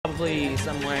probably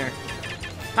somewhere.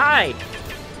 Hi!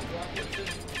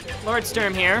 Lord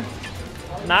Sturm here.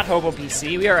 Not Hobo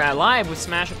PC. We are live with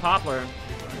Smash a Poplar.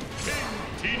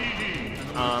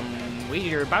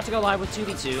 We are about to go live with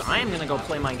 2v2. I am gonna go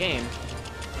play my game.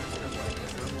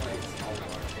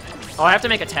 Oh, I have to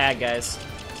make a tag, guys.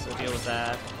 So deal with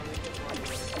that.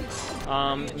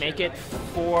 Make it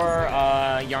for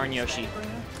Yarn Yoshi.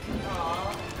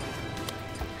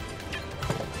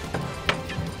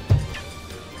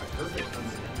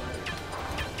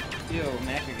 Yo,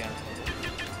 Mac again.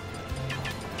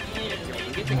 Yeah,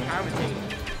 get the commentating.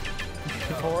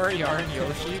 For Yarn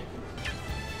Yoshi.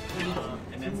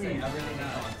 And then say everything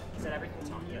now. Said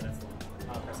everything. Yeah, that's the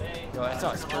one. Press A. Yo, that's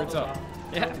us. Birds up.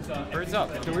 Yeah. Birds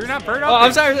up. Dude, we're not bird up. Oh,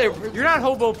 I'm sorry. You're not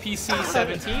Hobo PC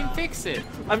 17. Fix it.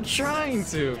 I'm trying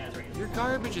to. You're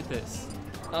garbage at this.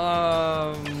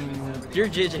 You're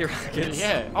JJ Rockets.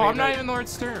 Yeah. Oh, I'm not even Lord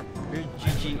Sturm. You're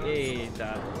GGA.JJ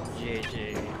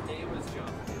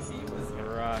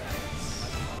Rockets.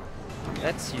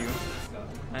 That's you.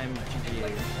 I'm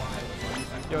GGA.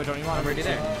 Yo, don't you want I'm already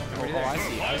there. I'm already there. Oh,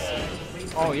 I see.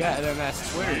 Oh, yeah, and then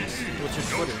that's Twitter's. What's your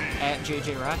Twitter? At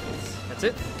JJ Rockets. That's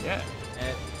it? Yeah.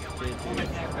 At JJ.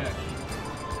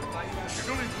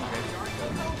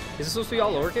 Is this supposed to be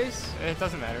all lowercase? It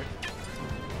doesn't matter.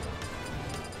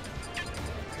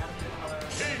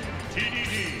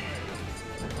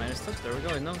 Minus touch. There we go.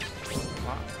 It knows.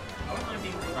 Wow.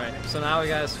 Alright, so now we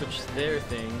gotta switch their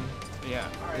thing. Yeah.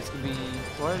 It's gonna be.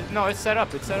 What? No, it's set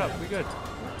up. It's set up. We good.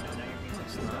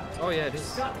 Oh yeah, it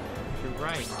is. You're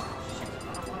right.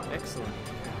 Excellent.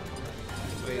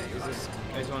 Wait, is this?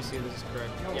 I just want to see if this is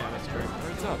correct. Yeah, that's correct.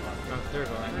 What's up? Oh, there we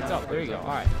go. What's up? There you go. All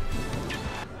right.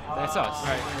 That's us. All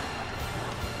right.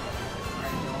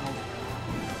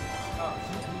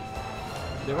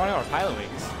 They're running our pilot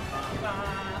wings.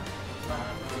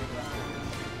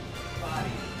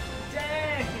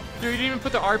 Dude, you didn't even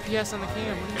put the RPS on the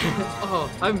cam. Oh,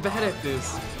 I'm bad at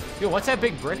this. Yo, what's that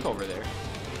big brick over there?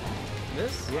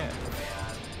 This? Yeah.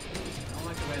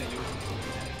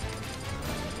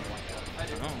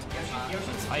 Oh.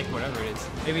 Type, whatever it is.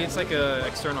 Maybe it's like a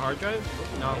external hard drive?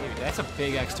 No, that's a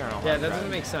big external. Yeah, hard that drive.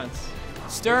 doesn't make sense.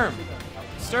 Sturm,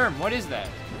 Sturm, what is that?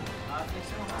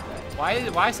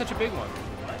 Why such a big one?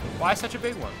 Why such a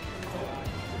big one?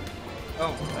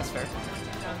 Oh, That's fair.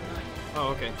 oh,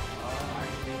 okay.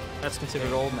 That's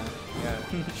considered old now. Yeah.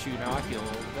 Shoot, now I feel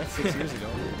old. That's 6 years ago.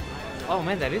 Oh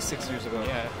man, that is 6 years ago.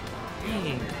 Yeah.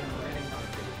 Dang.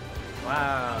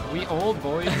 Wow. We old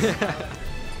boys.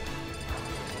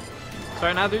 So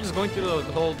right now they're just going through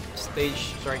the whole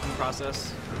stage striking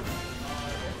process.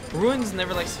 Ruins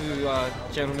never likes to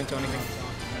gentleman to anything.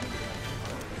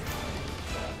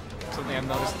 Something I've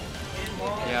noticed.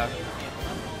 Yeah.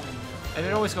 And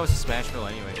it always goes to Smashville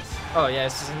anyways. Oh yeah,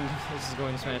 this is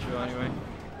going to Smashville anyway.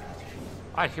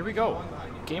 Alright, here we go.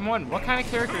 Game 1. What kind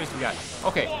of characters we got?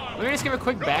 Okay, let me just give a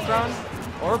quick background.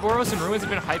 Ouroboros and Ruins have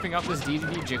been hyping up this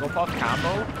DDD Jigglypuff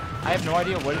combo. I have no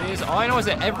idea what it is. All I know is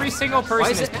that every single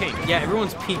person is pink. Yeah,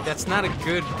 everyone's pink. That's not a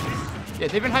good... Yeah,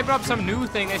 they've been hyping up some new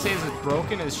thing they say is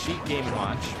broken as Sheet Game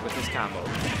Watch with this combo.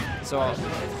 So,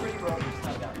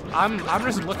 I'm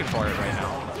just looking for it right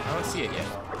now. I don't see it yet.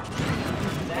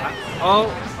 Oh,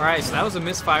 alright, so that was a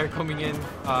misfire coming in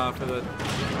for the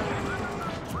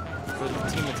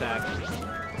team attack.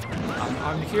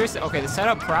 I'm curious. Okay, the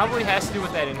setup probably has to do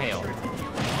with that inhale.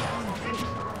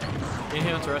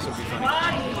 Inhale to rest would be funny.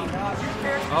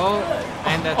 Oh,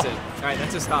 and that's it. Alright,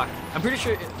 that's a stock. I'm pretty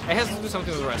sure it has to do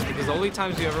something with rest, because the only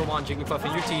times you ever want Jigglypuff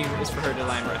in your team is for her to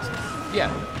land rest. Yeah.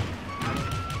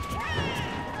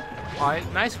 Alright,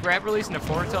 nice grab release and a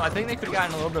forward tilt. I think they could have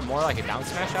gotten a little bit more like a down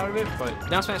smash out of it, but...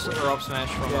 Down smash or up smash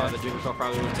from the Jigglypuff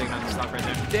probably would have taken on the stock right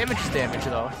there. Damage is damage,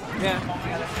 though. Yeah.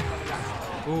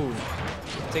 Ooh.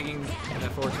 Taking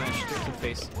that forward smash straight to the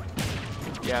face.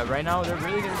 Yeah, right now they're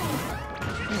really going to be...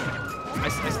 I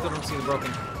still don't see the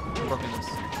brokenness.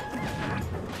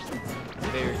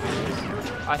 There it is.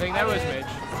 I think that was Mitch.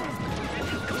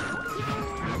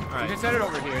 Alright. You can set it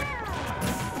over here.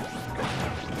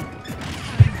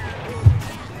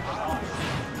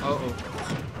 Uh-oh.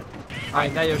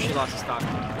 Alright, now Yoshi lost his stock.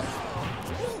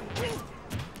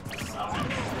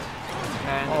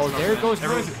 And Oh, there goes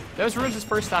Ruins. That was Ruins'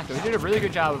 first stock, though. He did a really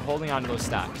good job of holding on to those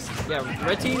stocks. Yeah,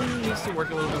 red team needs to work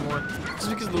a little bit more. Just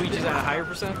because Luigi's at a higher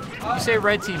percent. You say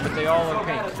red team, but they all are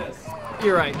pink.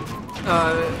 You're right.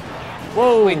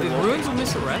 Whoa! Wait, did Ruins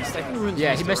miss a rest? I think Ruins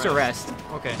Yeah, he missed a rest.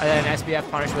 Okay. And then SBF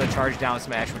punished with a charge down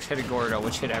smash, which hit a Gordo,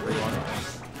 which hit everyone.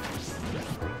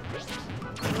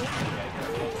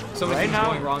 So right it's now,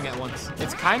 going wrong at once.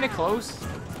 It's kind of close,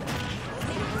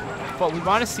 but we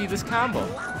want to see this combo.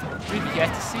 StarBasedFruit, you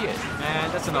get to see it.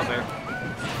 And that's an up air.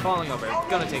 Falling up air.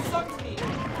 Gonna take it.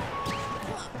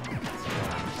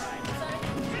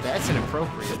 That's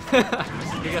inappropriate.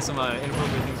 You got some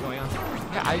inappropriate things going on.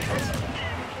 Yeah,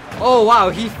 Oh wow,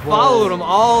 he followed him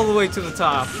all the way to the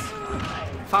top.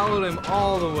 Followed him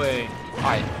all the way.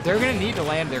 Alright, they're gonna need to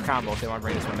land their combo if they want to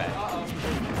bring this one back.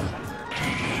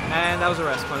 And that was a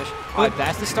rest punish. But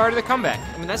that's the start of the comeback.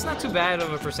 I mean, that's not too bad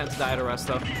of a percent to die at a rest,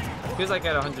 though. He was like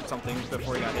at 100 something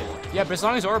before he got hit. Yeah, but as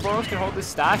long as Ouroboros can hold this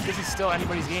stock, this is still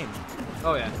anybody's game.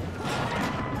 Oh yeah.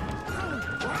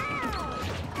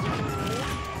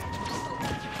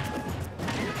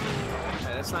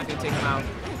 Alright, that's not gonna take him out.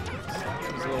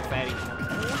 He's a little fatty.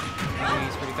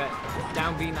 He's pretty fat.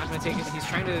 Down B, not gonna take it. He's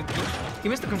trying to. He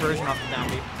missed the conversion off the down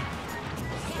B.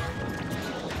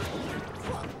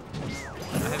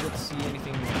 I haven't seen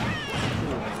anything.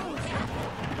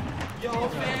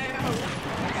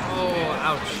 Oh,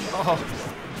 ouch. Oh.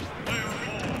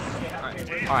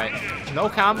 Alright, no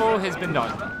combo has been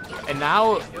done. And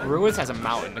now Ruins has a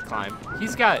mountain to climb.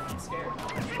 He's got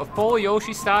a full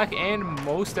Yoshi stock and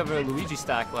most of a Luigi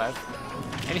stock left.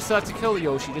 And he still has to kill the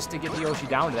Yoshi just to get the Yoshi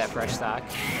down to that fresh stock.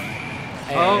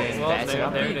 And oh, well, that's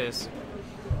there it is.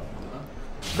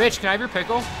 Mitch, can I have your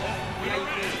pickle?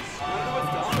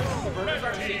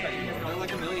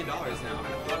 Like $1 million now.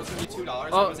 That was gonna be $2.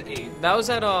 Oh, it was $8. that was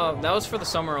at that was for the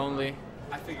summer only.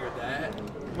 I figured that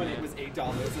when it was $8,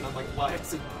 and I'm like,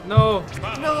 what? No.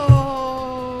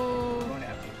 No.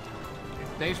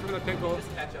 Thanks for the pickle.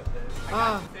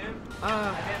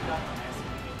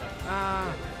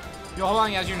 Yo, hold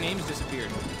on, guys. Your name's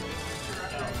disappeared.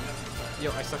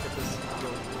 Yo, I suck at this. Yo.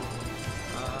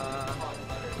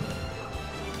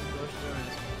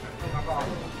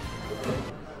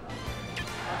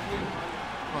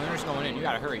 Oh, they're just going in. You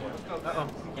gotta hurry. Uh-oh.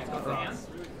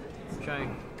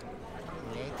 Trying.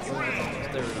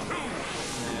 There we go.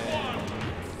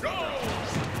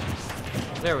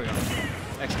 There we go.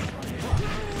 Excellent.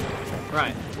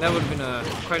 Right. That would have been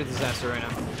quite a disaster right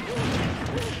now.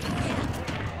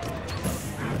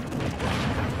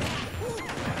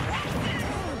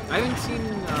 I haven't seen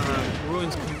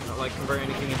Ruins convert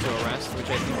anything into a rest, which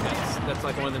I think that's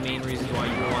like one of the main reasons why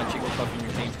you want Jigglypuff in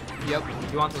your team. Yep.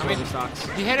 You want those early stocks.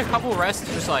 He had a couple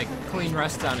rests, just like clean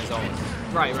rests on his own.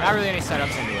 Right. Not really any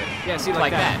setups into it. Yeah, see,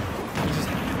 like that. He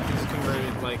just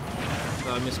converted like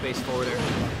misspaced forward there,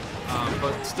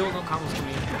 but still no combos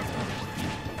coming in,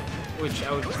 which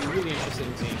I would be really interested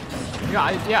in seeing.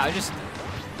 Yeah, I just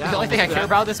the only thing I care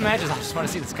about this match is I just want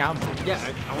to see this combo. Yeah,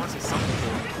 I want to see something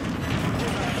cool.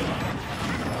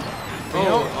 You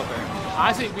know, okay.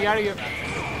 honestly, we gotta give.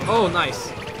 Oh,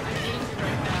 nice.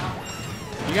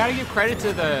 You gotta give credit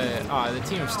to the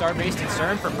team of StarBased and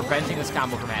Sturm for preventing this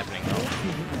combo from happening, though.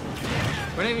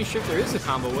 We're not even sure if there is a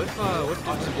combo. What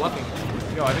is bluffing?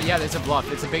 Yo, yeah, it's a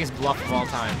bluff. It's the biggest bluff of all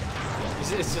time.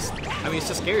 It's just, I mean, it's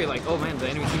just scary. Like, oh man, the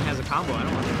enemy team has a combo. I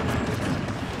don't want it.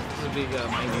 This is a big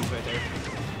mind games right there.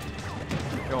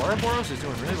 Yo, Ouroboros is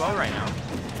doing really well right now.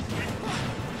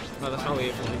 No, that's probably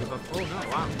it for Jigglypuff. Oh no,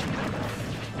 wow.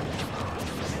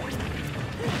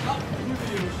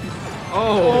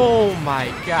 Oh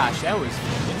my gosh, that was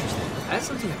interesting. That's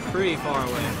something pretty far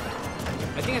away.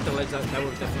 I think at the ledge that would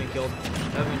have definitely killed.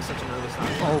 That would have been such an early stop.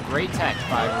 Oh, great tech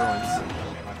by Ruins.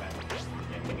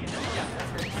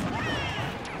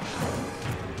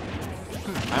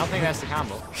 I don't think that's the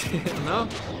combo. No?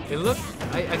 It looked...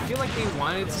 I feel like they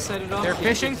wanted to set it up. They're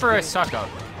fishing for a suck-up.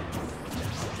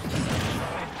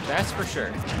 That's for sure.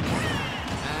 And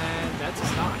that's a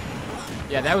stock.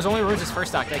 Yeah, that was only Ruins'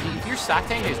 first stock. Like, if your stock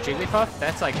tank is Jigglypuff,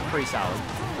 that's like pretty solid.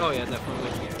 Oh yeah,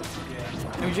 definitely.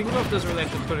 I mean, Jigglypuff doesn't really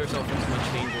have to put herself in too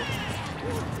much danger.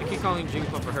 I keep calling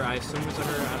Jigglypuff for her. I assume it's a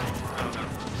her. I don't know.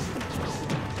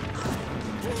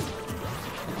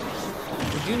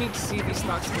 We do need to see these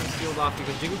stocks get sealed off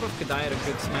because Jigglypuff could die at a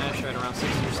good smash at around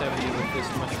 60 or 70 with this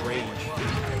much range.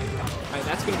 Alright,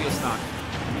 that's going to be a stock.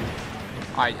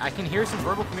 Alright, I can hear some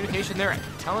verbal communication there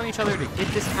telling each other to get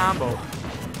this combo,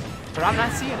 but I'm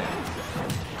not seeing it.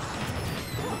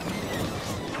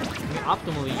 I mean,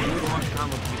 optimally, you would want the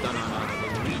combo to be done on the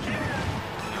Luigi.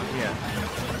 Yeah.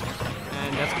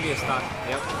 And that's going to be a stock.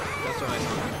 Yep, that's what I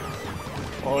saw.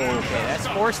 Oh, okay, that's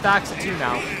 4 stocks to 2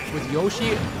 now, with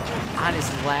Yoshi on his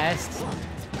last,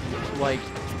 like,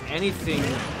 anything.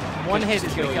 One hit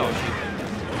is gonna kill him.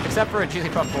 Except for a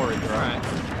Jigglypuff forward throw. Alright.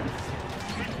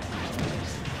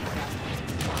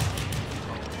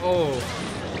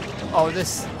 Oh,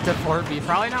 the forward B,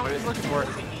 probably not what he was looking for.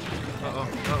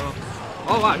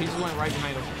 Oh wow, he just went right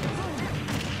behind him.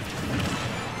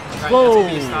 Right, whoa! That's gonna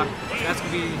be his stock. That's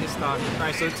gonna be his stock.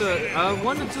 Alright, so it's a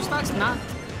 1 to 2 stocks, not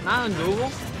not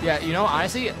undoable. Yeah, you know,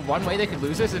 honestly, one way they could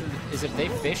lose this is if they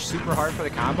fish super hard for the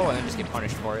combo and then just get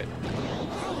punished for it.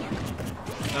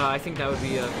 I think that would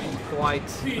be quite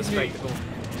a spectacle.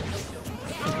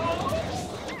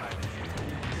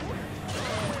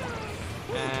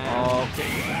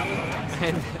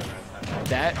 And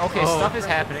that stuff is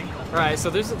happening. Right, so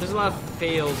there's a lot of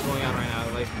fails going on right now.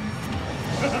 Like,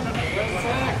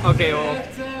 okay, well,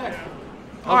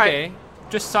 all right,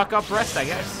 just suck up rest, I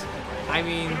guess. I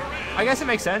mean, I guess it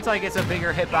makes sense. Like it's a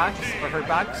bigger hitbox or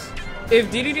hurtbox. If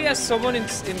DDD has someone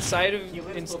inside of,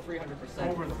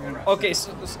 okay,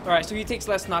 so all right, so he takes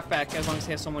less knockback as long as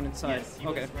he has someone inside. Yes,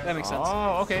 okay, that makes sense.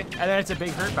 Oh, okay, and then it's a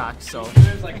big hurtbox, so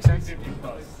makes sense.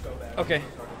 Okay.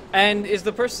 And is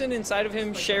the person inside of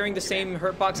him sharing the same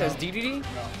hurt box as DDD?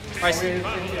 Right, so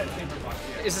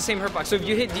it's the same hurt box. So if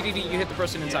you hit DDD, you hit the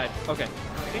person inside. Okay.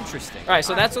 Interesting. All right,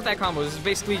 so that's what that combo is. It's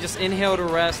basically just inhale to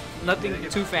rest, nothing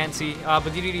too fancy, but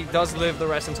DDD does live the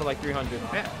rest until like 300.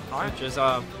 Yeah, all right. Which is,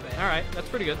 all right, that's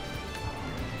pretty good.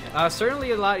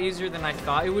 Certainly a lot easier than I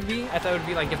thought it would be. I thought it would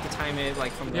be like you have to time it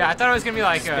like from the I thought it was gonna be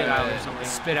like spit out or something.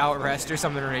 Spit out rest or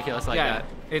something ridiculous like that.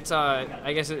 It's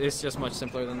I guess it's just much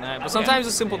simpler than that. But sometimes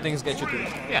the simple things get you through.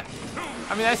 Yeah,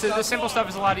 I mean the simple stuff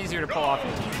is a lot easier to pull off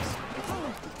in teams.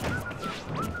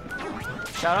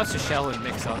 Shout outs to Shell and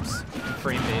mix-ups,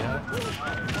 frame beta.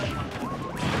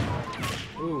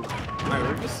 Ooh, alright,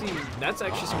 we're gonna see. That's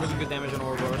actually some really good damage on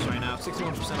Ouroboros right now.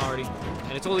 61% already,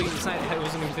 and it's only it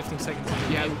wasn't even 15 seconds.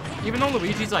 Yeah, even though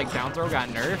Luigi's like down throw got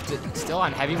nerfed, still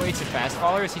on heavyweights and fast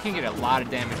fallers, he can get a lot of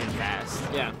damage in fast.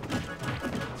 Yeah.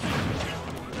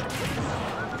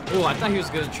 Oh, I thought he was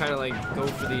gonna try to like go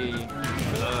for the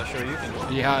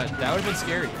Shoryuken. Yeah, that would have been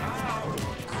scary.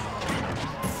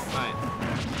 Alright,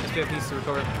 SPF needs to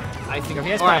recover. I think he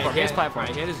has platform. He has platform.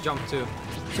 Right, he had his jump too.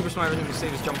 Super smart everything to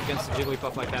save his jump against the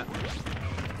Jigglypuff like that.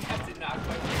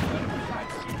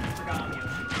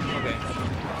 Okay.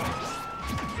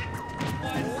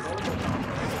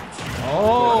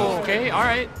 Oh, okay,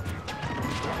 alright.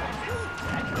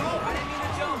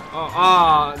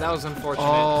 Oh, that was unfortunate.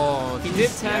 Oh, he did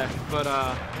tech, but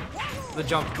the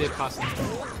jump did cost him.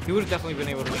 He would have definitely been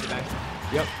able to make it back.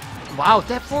 Yep. Wow,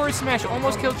 that forward smash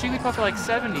almost killed Jigglypuff at like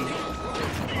 70.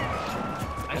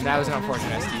 And that was an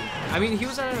unfortunate SD. I mean, he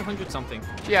was at 100 something.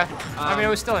 Yeah. I mean, it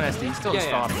was still an SD. He still just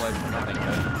fell off ledge for nothing.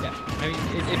 Yeah. I mean,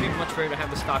 it'd be much better to have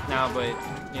the stock now, but,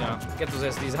 you know, get those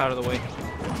SDs out of the way.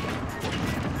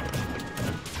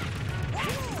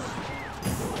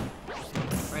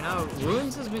 Right now,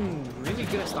 Ruins has been really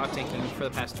good at stock taking for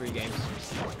the past 3 games.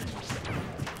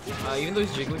 Even though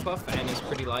he's Jigglypuff and is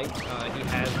pretty light, he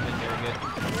has been very good.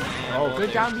 And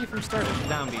good down B from Sturm.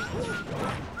 Down B.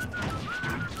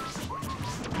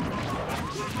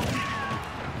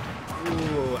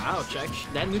 Ooh, ouch.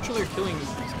 Actually, that neutral air killing is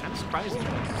kind of surprising.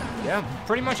 Yeah,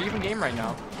 pretty much even game right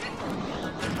now.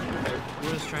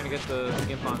 We're just trying to get the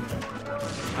Gimp on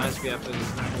SPF and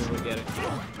he's not able to get it.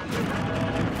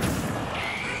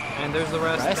 And there's the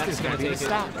rest. Rest That's is going to be the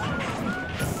stop.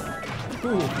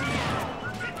 Ooh.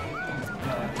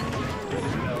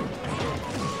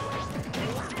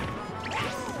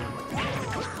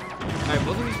 Alright,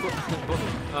 both of these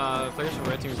players from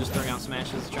Red Team are just throwing out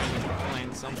smashes, trying to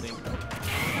land something.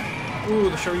 Ooh,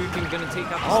 the Shoryuken gonna take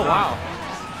out the stock. Wow.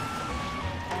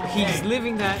 He's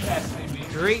living that.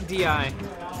 Great DI.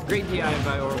 Great DI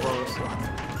by Ouroboros.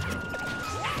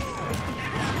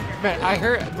 Man,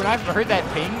 when I heard that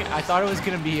ping, I thought it was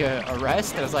gonna be a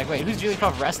rest. I was like, wait, who's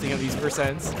Jigglypuff resting of these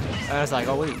percents? And I was like,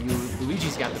 oh wait,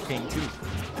 Luigi's got the ping too.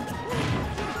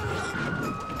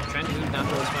 Trying to move down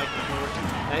to the spike before.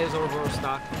 That is Ouroboros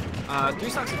stock. 3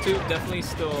 stocks to 2, definitely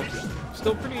still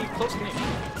pretty close game.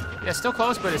 Yeah, still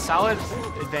close, but a solid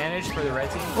advantage for the red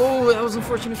team. Oh, that was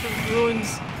unfortunate for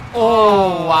Ruins.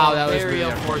 Oh, wow, that was very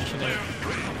really unfortunate.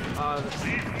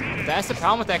 That's the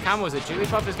problem with that combo is that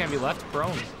Jigglypuff is going to be left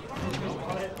prone.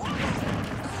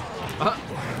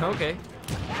 Okay.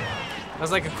 That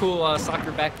was like a cool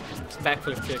soccer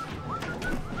backflip kick.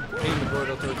 Hitting the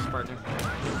Gordo towards his partner.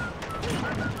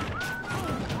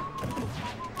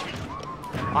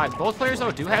 Alright, both players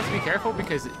though do have to be careful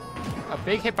because a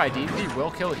big hit by DDD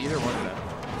will kill either one of them.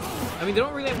 I mean, they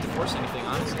don't really have to force anything,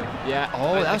 honestly. Yeah.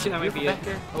 Oh, that might be it.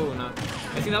 Oh no. I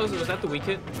think that was that the weak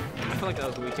hit? I feel like that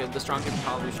was the weak hit. The strong hit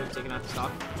probably should have taken out the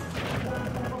stock.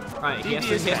 Alright, he has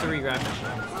to re-grab.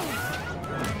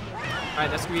 Alright,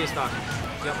 that's gonna be a stock.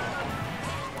 Yep.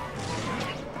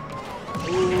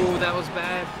 Ooh, that was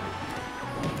bad.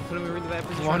 Put him in really bad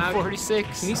position.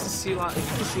 146. He needs to seal off. If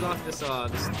he can seal off this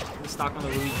stock on the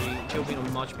Luigi, he'll be in a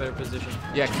much better position.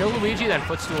 Yeah, kill Luigi, then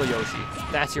footstool Yoshi.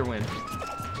 That's your win.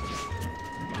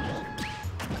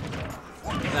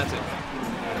 That's it.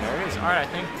 There it is. All right, I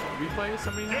think we play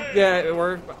somebody now. Yeah,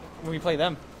 we play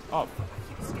them. Oh.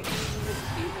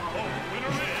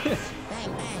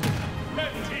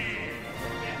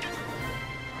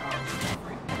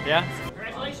 Yeah.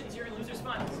 Congratulations, you're in losers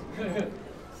finals.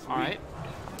 All right.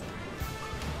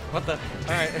 What the? All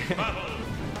right.